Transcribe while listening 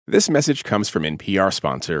This message comes from NPR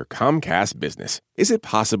sponsor Comcast Business. Is it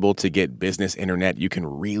possible to get business internet you can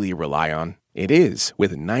really rely on? It is,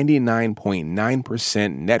 with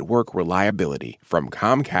 99.9% network reliability from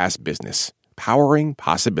Comcast Business, powering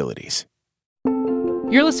possibilities.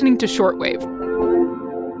 You're listening to Shortwave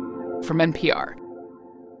from NPR.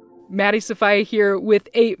 Maddie Sofia here with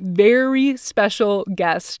a very special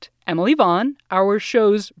guest, Emily Vaughn, our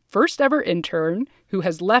show's first ever intern, who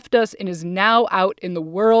has left us and is now out in the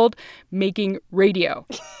world making radio.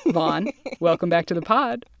 Vaughn, welcome back to the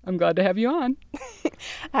pod. I'm glad to have you on.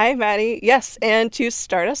 Hi, Maddie. Yes, and to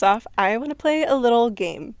start us off, I want to play a little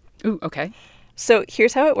game. Ooh, okay. So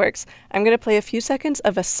here's how it works. I'm going to play a few seconds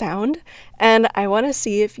of a sound, and I want to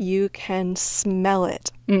see if you can smell it.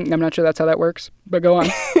 I'm not sure that's how that works, but go on.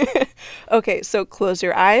 Okay, so close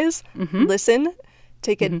your eyes, listen,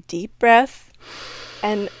 take a deep breath,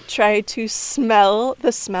 and try to smell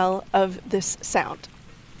the smell of this sound.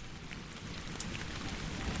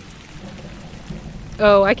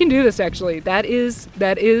 Oh, I can do this, actually. That is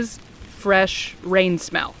fresh rain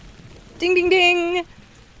smell. Ding, ding, ding!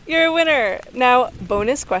 You're a winner. Now,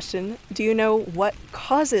 bonus question. Do you know what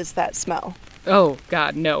causes that smell? Oh,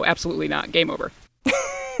 God, no, absolutely not. Game over.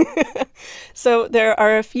 So there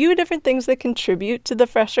are a few different things that contribute to the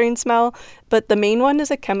fresh rain smell, but the main one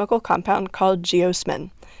is a chemical compound called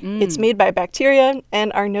geosmin. It's made by bacteria,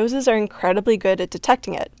 and our noses are incredibly good at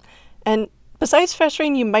detecting it. And besides fresh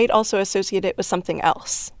rain, you might also associate it with something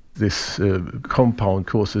else. This compound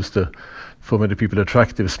causes for many people,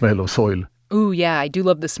 attractive smell of soil. Ooh, yeah, I do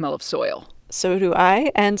love the smell of soil. So do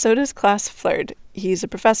I, and so does Klaus Flerd. He's a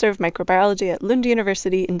professor of microbiology at Lund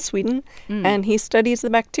University in Sweden, and he studies the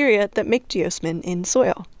bacteria that make geosmin in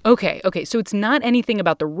soil. Okay, so it's not anything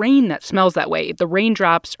about the rain that smells that way. The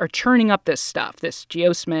raindrops are churning up this stuff, this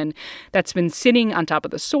geosmin, that's been sitting on top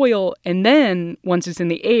of the soil, and then, once it's in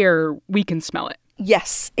the air, we can smell it.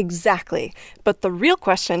 Yes, exactly. But the real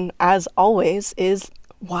question, as always, is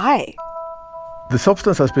why? The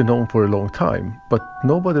substance has been known for a long time, but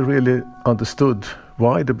nobody really understood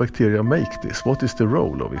why the bacteria make this. What is the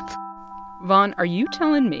role of it? Vaughn, are you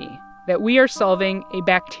telling me that we are solving a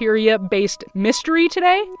bacteria-based mystery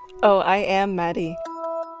today? Oh, I am, Maddie.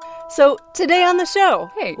 So today on the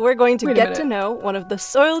show, we're going to get to know one of the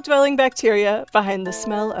soil-dwelling bacteria behind the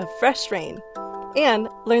smell of fresh rain and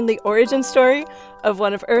learn the origin story of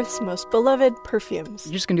one of Earth's most beloved perfumes.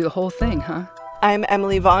 You're just going to do the whole thing, huh? I'm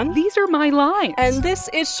Emily Vaughn. These are my lines. And this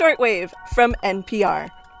is Shortwave from NPR.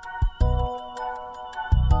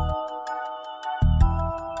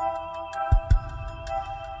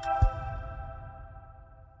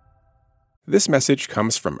 This message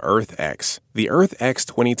comes from EarthX. The EarthX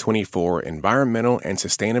 2024 Environmental and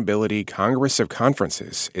Sustainability Congress of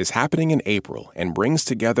Conferences is happening in April and brings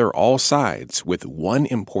together all sides with one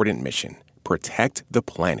important mission: protect the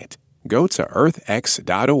planet. Go to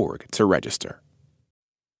earthx.org to register.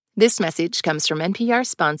 This message comes from NPR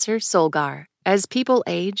sponsor Solgar. As people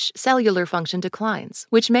age, cellular function declines,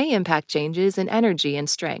 which may impact changes in energy and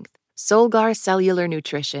strength. Solgar Cellular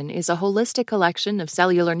Nutrition is a holistic collection of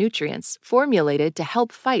cellular nutrients formulated to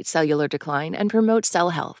help fight cellular decline and promote cell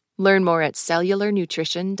health. Learn more at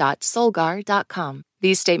cellularnutrition.solgar.com.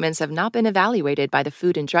 These statements have not been evaluated by the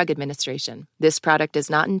Food and Drug Administration. This product is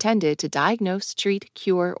not intended to diagnose, treat,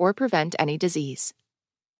 cure, or prevent any disease.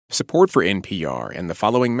 Support for NPR and the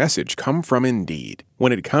following message come from Indeed.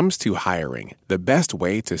 When it comes to hiring, the best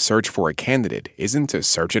way to search for a candidate isn't to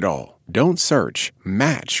search at all. Don't search,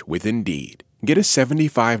 match with Indeed. Get a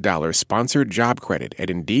 $75 sponsored job credit at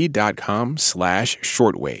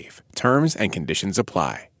Indeed.com/shortwave. Terms and conditions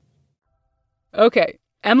apply. Okay,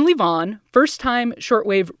 Emily Vaughn, first-time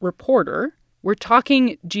shortwave reporter. We're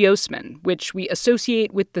talking geosmin, which we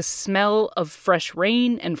associate with the smell of fresh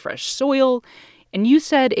rain and fresh soil. And you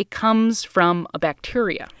said it comes from a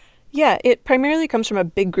bacteria. Yeah, it primarily comes from a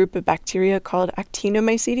big group of bacteria called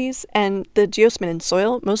Actinomycetes, and the geosmin in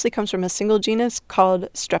soil mostly comes from a single genus called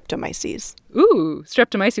Streptomyces. Ooh,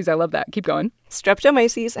 Streptomyces, I love that. Keep going.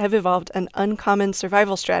 Streptomyces have evolved an uncommon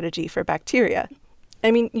survival strategy for bacteria.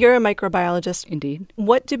 I mean, you're a microbiologist. Indeed.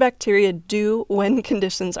 What do bacteria do when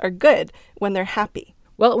conditions are good, when they're happy?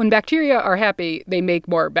 Well, when bacteria are happy, they make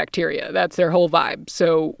more bacteria. That's their whole vibe.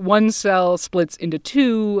 So one cell splits into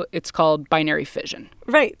two. It's called binary fission.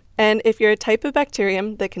 Right. And if you're a type of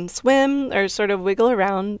bacterium that can swim or sort of wiggle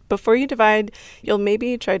around, before you divide, you'll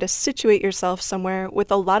maybe try to situate yourself somewhere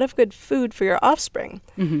with a lot of good food for your offspring.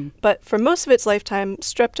 But for most of its lifetime,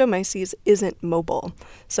 Streptomyces isn't mobile.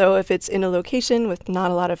 So if it's in a location with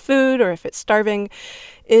not a lot of food or if it's starving,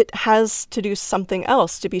 it has to do something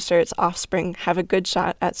else to be sure its offspring have a good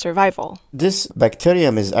shot at survival. This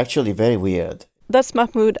bacterium is actually very weird. That's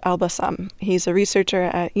Mahmoud Al-Bassam. He's a researcher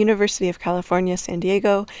at University of California, San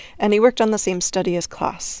Diego, and he worked on the same study as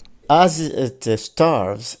Klaas. As it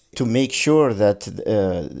starves, to make sure that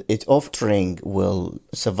its offspring will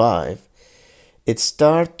survive, it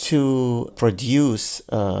starts to produce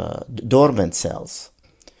dormant cells.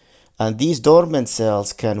 And these dormant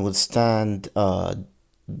cells can withstand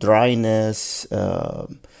dryness,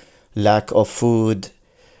 lack of food.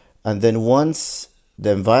 And then once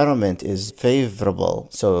the environment is favorable,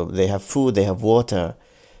 so they have food, they have water,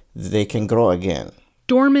 they can grow again.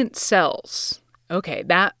 Dormant cells. Okay,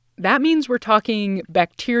 that means we're talking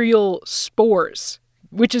bacterial spores,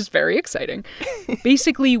 which is very exciting.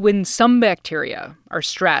 Basically, when some bacteria are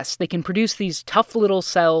stressed, they can produce these tough little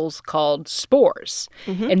cells called spores.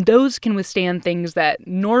 And those can withstand things that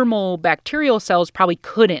normal bacterial cells probably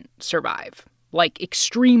couldn't survive, like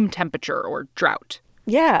extreme temperature or drought.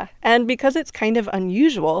 Yeah, and because it's kind of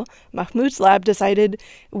unusual, Mahmoud's lab decided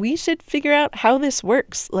we should figure out how this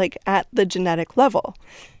works, like at the genetic level.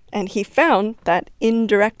 And he found that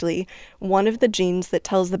indirectly, one of the genes that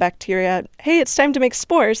tells the bacteria, hey, it's time to make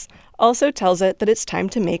spores, also tells it that it's time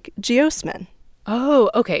to make geosmin. Oh,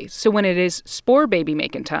 okay. So when it is spore baby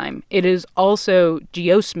making time, it is also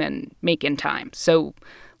geosmin making time. So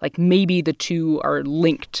like maybe the two are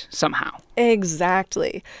linked somehow.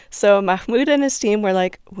 Exactly. So Mahmoud and his team were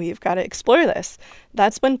like, we've got to explore this.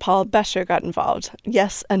 That's when Paul Bescher got involved.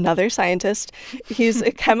 Yes, another scientist. He's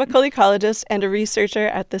a chemical ecologist and a researcher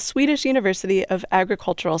at the Swedish University of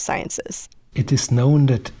Agricultural Sciences. It is known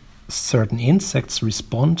that certain insects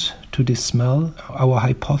respond to this smell. Our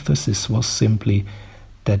hypothesis was simply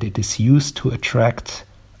that it is used to attract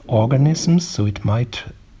organisms, so it might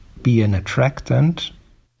be an attractant.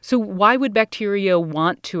 So why would bacteria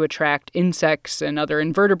want to attract insects and other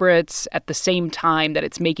invertebrates at the same time that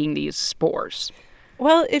it's making these spores?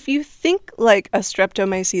 Well, if you think like a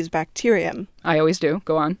Streptomyces bacterium, I always do.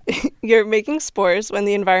 Go on. You're making spores when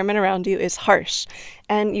the environment around you is harsh,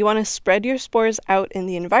 and you want to spread your spores out in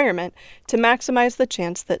the environment to maximize the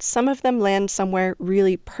chance that some of them land somewhere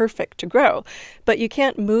really perfect to grow. But you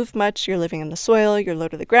can't move much. You're living in the soil, you're low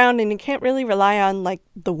to the ground, and you can't really rely on like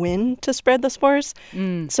the wind to spread the spores.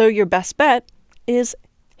 So your best bet is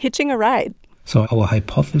hitching a ride. So our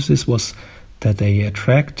hypothesis was that they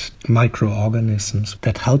attract microorganisms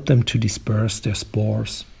that help them to disperse their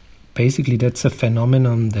spores. Basically, that's a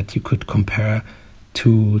phenomenon that you could compare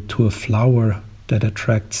to a flower that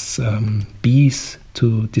attracts bees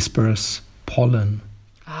to disperse pollen.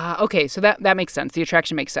 Okay, so that makes sense. The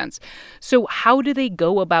attraction makes sense. So how do they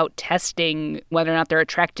go about testing whether or not they're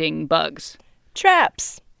attracting bugs?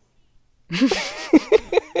 Traps.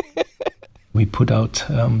 We put out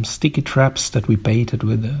sticky traps that we baited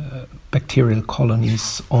with bacterial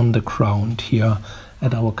colonies on the ground here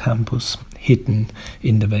at our campus, hidden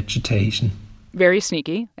in the vegetation. Very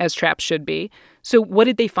sneaky, as traps should be. So what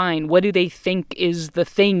did they find? What do they think is the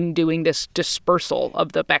thing doing this dispersal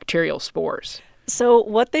of the bacterial spores? So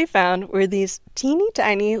what they found were these teeny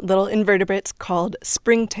tiny little invertebrates called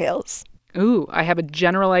springtails. Ooh, I have a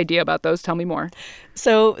general idea about those. Tell me more.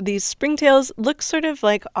 So these springtails look sort of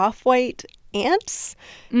like off-white ants,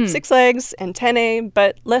 6 legs, antennae,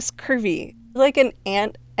 but less curvy. Like an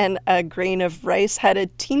ant and a grain of rice had a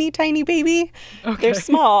teeny tiny baby. Okay. They're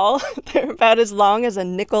small. They're about as long as a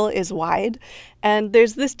nickel is wide. And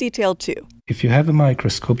there's this detail too. If you have a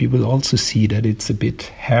microscope, you will also see that it's a bit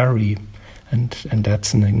hairy. And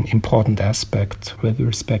that's an important aspect with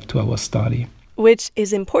respect to our study. Which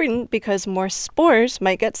is important because more spores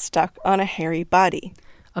might get stuck on a hairy body.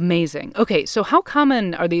 Amazing. Okay, so how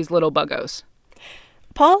common are these little buggos?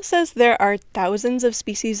 Paul says there are thousands of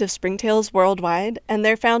species of springtails worldwide, and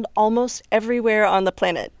they're found almost everywhere on the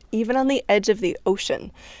planet, even on the edge of the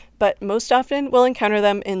ocean. But most often, we'll encounter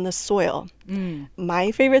them in the soil.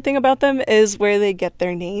 My favorite thing about them is where they get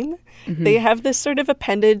their name. They have this sort of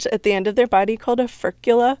appendage at the end of their body called a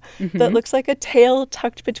furcula that looks like a tail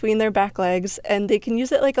tucked between their back legs, and they can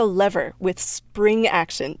use it like a lever with spring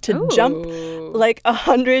action to jump like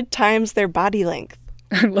 100 times their body length.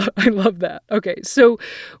 I love that. Okay, so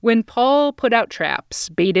when Paul put out traps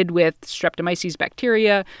baited with Streptomyces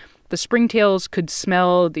bacteria, the springtails could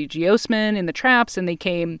smell the geosmin in the traps, and they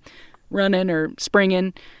came running or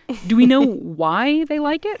springing. Do we know why they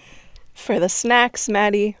like it? For the snacks,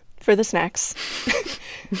 Maddie. For the snacks.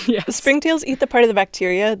 Yes. The springtails eat the part of the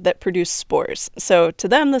bacteria that produce spores. So to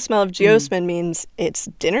them, the smell of geosmin means it's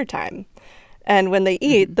dinner time. And when they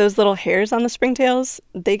eat, those little hairs on the springtails,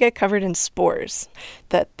 they get covered in spores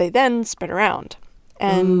that they then spread around.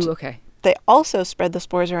 And they also spread the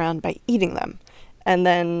spores around by eating them and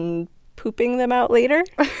then pooping them out later.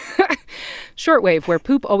 Shortwave, where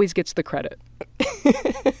poop always gets the credit.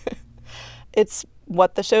 It's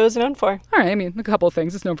what the show is known for. All right, I mean, a couple of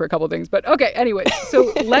things. It's known for a couple of things. But okay, anyway,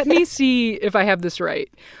 so let me see if I have this right.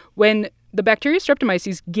 When the bacteria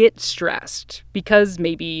Streptomyces get stressed because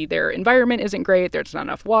maybe their environment isn't great, there's not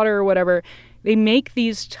enough water or whatever, they make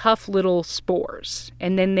these tough little spores.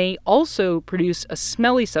 And then they also produce a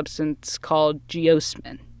smelly substance called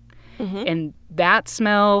geosmin. And that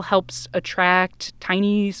smell helps attract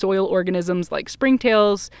tiny soil organisms like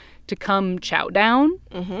springtails to come chow down.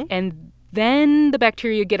 And then the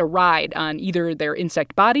bacteria get a ride on either their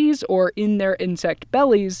insect bodies or in their insect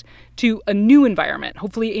bellies to a new environment,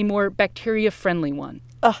 hopefully a more bacteria-friendly one.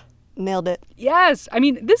 Nailed it. Yes. I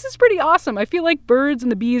mean, this is pretty awesome. I feel like birds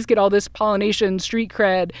and the bees get all this pollination street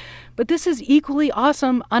cred, but this is equally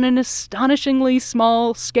awesome on an astonishingly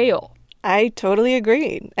small scale. I totally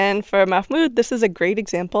agree. And for Mahmoud, this is a great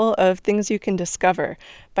example of things you can discover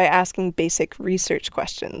by asking basic research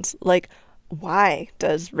questions, like, why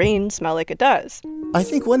does rain smell like it does? I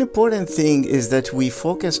think one important thing is that we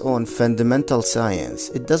focus on fundamental science.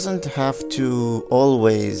 It doesn't have to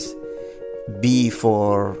always be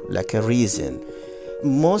for like a reason.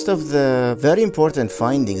 Most of the very important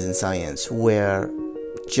findings in science were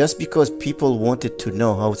just because people wanted to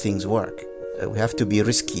know how things work. We have to be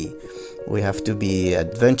risky. We have to be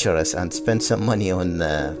adventurous and spend some money on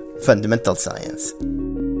fundamental science.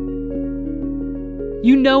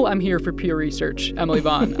 You know I'm here for peer research, Emily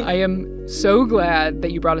Vaughn. I am so glad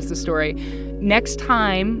that you brought us this story. Next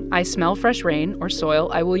time I smell fresh rain or soil,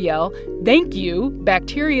 I will yell, "Thank you,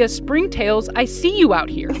 bacteria springtails, I see you out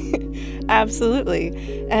here." Absolutely.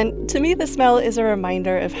 And to me, the smell is a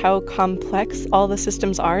reminder of how complex all the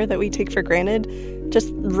systems are that we take for granted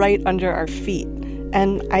just right under our feet.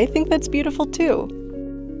 And I think that's beautiful, too.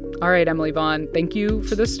 All right, Emily Vaughn, thank you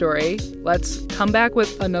for this story. Let's come back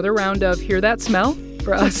with another round of Hear That Smell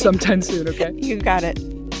for us sometime soon, okay? You got it.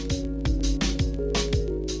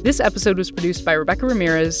 This episode was produced by Rebecca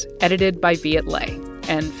Ramirez, edited by Viet Le,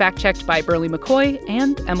 and fact-checked by Burley McCoy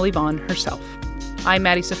and Emily Vaughn herself. I'm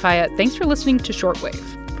Maddie Sofia. Thanks for listening to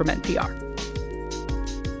Shortwave from NPR.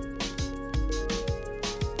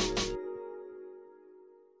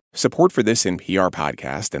 Support for this NPR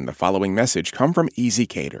podcast and the following message come from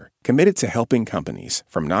ezCater, committed to helping companies,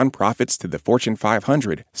 from nonprofits to the Fortune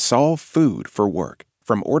 500, solve food for work.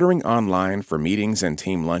 From ordering online for meetings and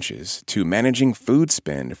team lunches to managing food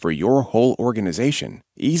spend for your whole organization,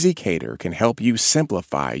 ezCater can help you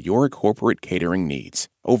simplify your corporate catering needs.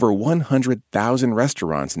 Over 100,000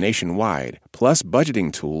 restaurants nationwide, plus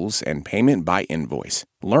budgeting tools and payment by invoice.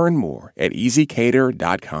 Learn more at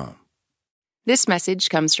ezcater.com. This message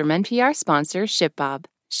comes from NPR sponsor ShipBob.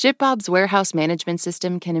 ShipBob's warehouse management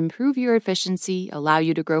system can improve your efficiency, allow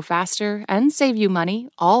you to grow faster, and save you money,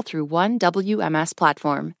 all through one WMS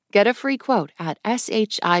platform. Get a free quote at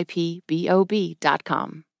shipbob.com.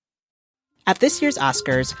 At this year's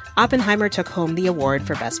Oscars, Oppenheimer took home the award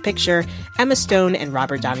for Best Picture, Emma Stone and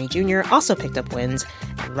Robert Downey Jr. also picked up wins,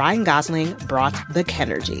 and Ryan Gosling brought the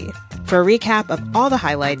Kenergy. For a recap of all the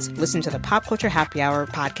highlights, listen to the Pop Culture Happy Hour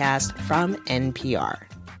podcast from NPR.